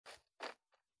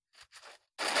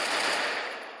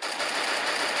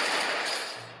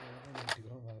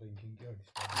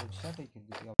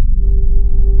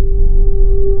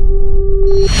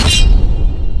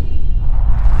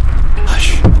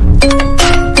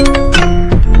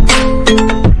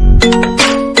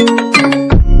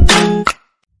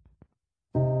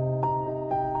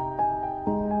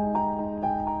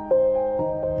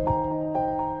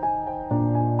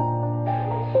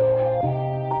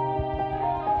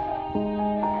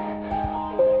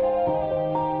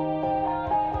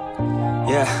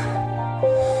Yeah.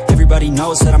 Everybody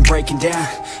knows that I'm breaking down.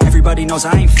 Everybody knows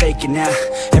I ain't faking now.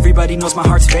 Everybody knows my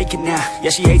heart's vacant now.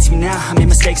 Yeah, she hates me now, I made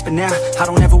mistakes, but now I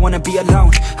don't ever wanna be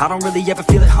alone. I don't really ever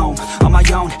feel at home. On my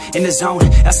own, in the zone,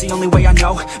 that's the only way I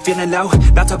know. Feeling low,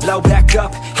 about to blow back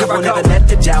up. Here I won't ever let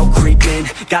the doubt creep in.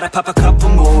 Gotta pop a couple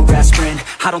more aspirin.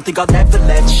 I don't think I'll ever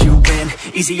let you in.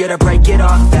 Easier to break it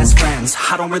off as friends.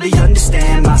 I don't really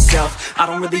understand myself. I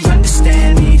don't really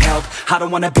understand, need help. I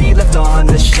don't wanna be left on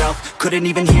the shelf. Couldn't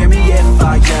even hear me if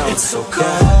I yelled. It's so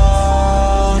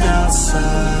cold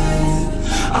outside,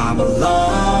 I'm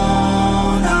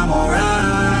alone, I'm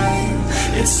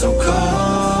alright. It's so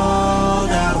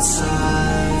cold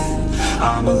outside,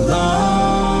 I'm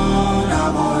alone,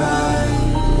 I'm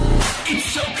alright. It's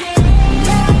so cold.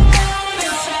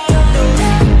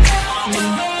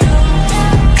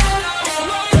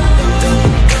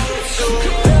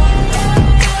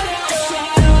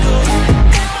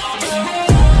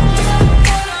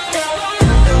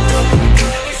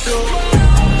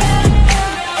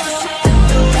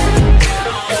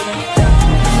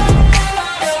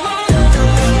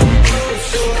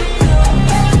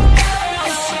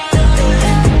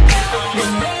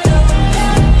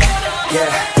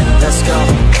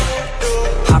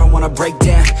 Break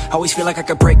down, always feel like I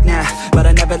could break now, but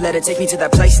I never let it take me to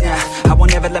that place now. I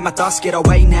won't ever let my thoughts get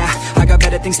away now. I got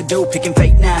better things to do, picking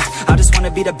fate now. I just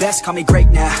wanna be the best, call me great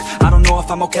now. I don't know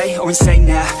if I'm okay or insane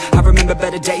now. I remember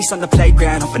better days on the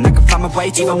playground, hoping I can find my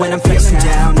way even when I'm feeling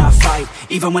down. I fight,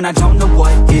 even when I don't know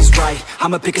what is right.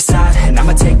 I'ma pick a side, and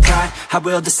I'ma take pride. I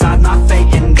will decide my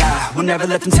fate, and I will never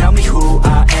let them tell me who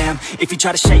I am. If you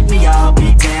try to shake me, I'll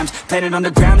be damned. Planet on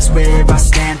the ground is where I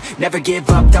stand. Never give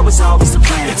up, that was always the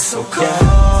plan. It's so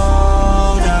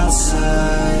cold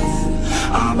outside,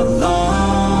 I'm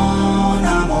alone,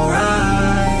 I'm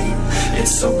alright.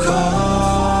 It's so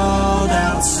cold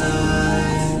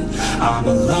outside, I'm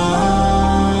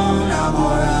alone, I'm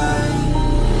alright.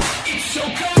 It's so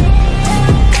cold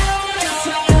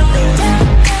outside,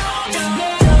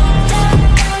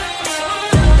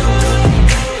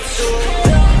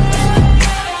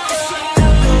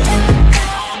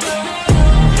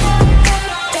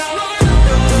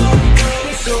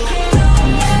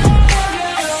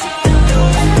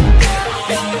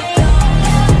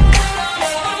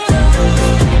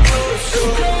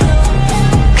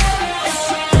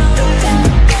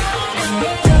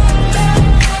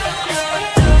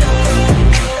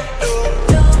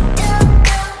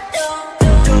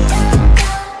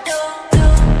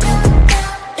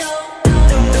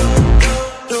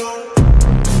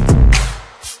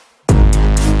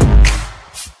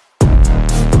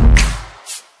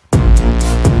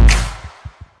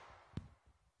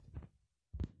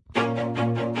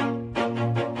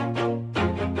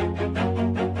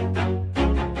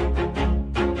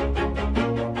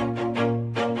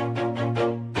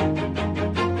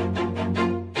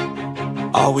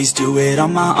 always do it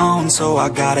on my own, so I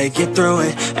gotta get through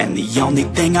it. And the only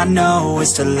thing I know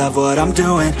is to love what I'm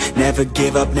doing. Never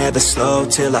give up, never slow,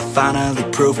 till I finally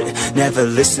prove it. Never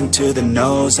listen to the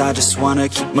no's, I just wanna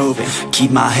keep moving.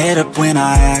 Keep my head up when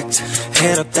I act,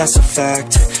 head up, that's a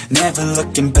fact. Never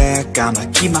looking back, I'ma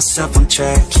keep myself on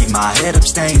track. Keep my head up,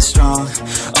 staying strong,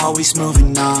 always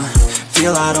moving on.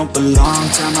 Feel I don't belong,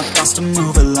 tell my thoughts to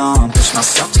move along. Push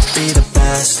myself to be the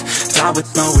best, die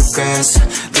with no regrets.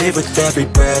 Live with every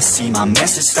breath, see my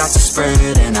message start to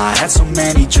spread. And I had so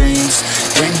many dreams,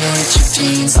 when you hit your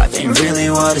teens. Life ain't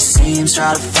really what it seems,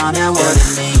 try to find out what it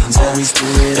means. Always do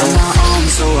it on my own,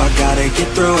 so I gotta get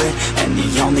through it. And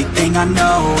the only thing I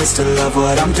know is to love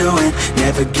what I'm doing.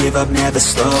 Never give up, never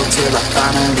slow, till I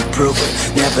finally prove it.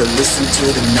 Never listen to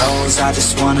the no's, I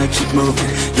just wanna keep moving.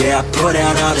 Yeah, I put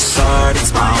out all this art,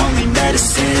 it's my only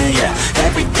medicine. Yeah,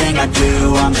 everything I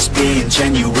do, I'm just being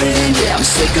genuine. Yeah, I'm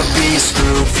sick of being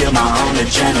screwed, feel my own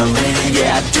adrenaline.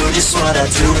 Yeah, I do just what I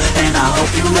do, and I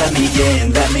hope you let me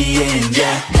in,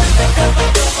 yeah.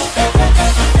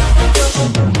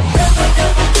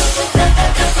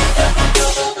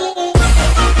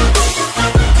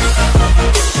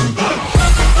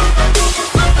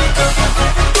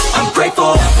 I'm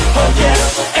grateful, oh yeah,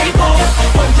 able,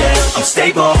 oh yeah, I'm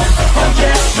stable, oh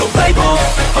yeah, no label,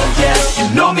 oh yeah, you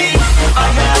know me, I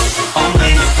have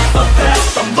only a path.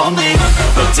 I'm lonely,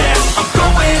 but damn, I'm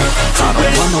going to win. I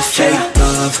don't want no fake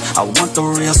love, love, I want the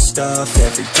real stuff.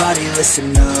 Everybody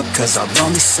listen up, cause I'll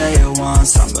only say it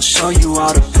once. I'm gonna show you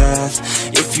all the path.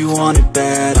 If you want it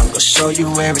bad, I'm gonna show you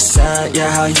where it's at.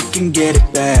 Yeah, how you can get it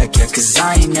back. Yeah, cause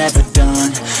I ain't never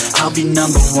done. I'll be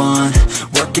number one,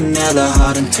 working hella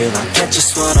hard until I get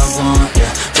just what I want.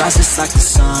 Yeah, rises like the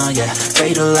sun, yeah,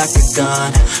 fatal like a gun.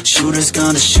 Shooter's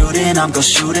gonna shoot and I'm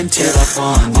gonna shoot until I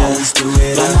won. Yeah, always do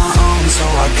it on my own, so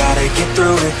I gotta get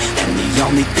through it. And the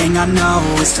only thing I know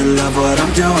is to love what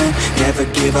I'm doing. Never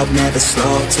give up, never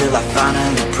slow, till I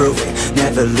finally prove it.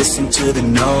 Never listen to the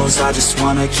no's, I just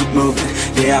wanna keep moving.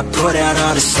 Yeah, I put out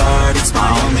all this art, it's my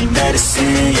only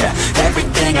medicine. Yeah,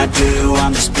 everything I do,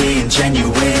 I'm just being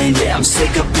genuine. Yeah, I'm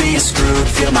sick of being screwed,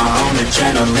 feel my own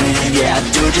adrenaline. Yeah, I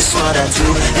do just what I do,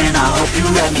 and I hope you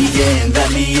let me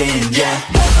in, yeah.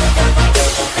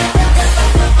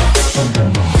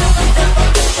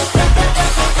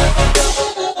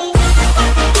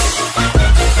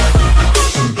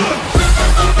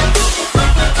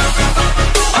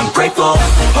 Grateful,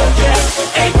 oh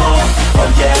yeah, able, oh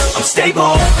yeah, I'm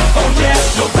stable, oh yeah,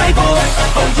 no label,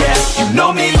 oh yeah, you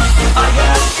know me, I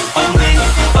have only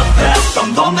a path,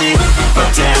 I'm lonely, but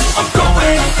damn, I'm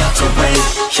going to win,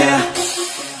 yeah.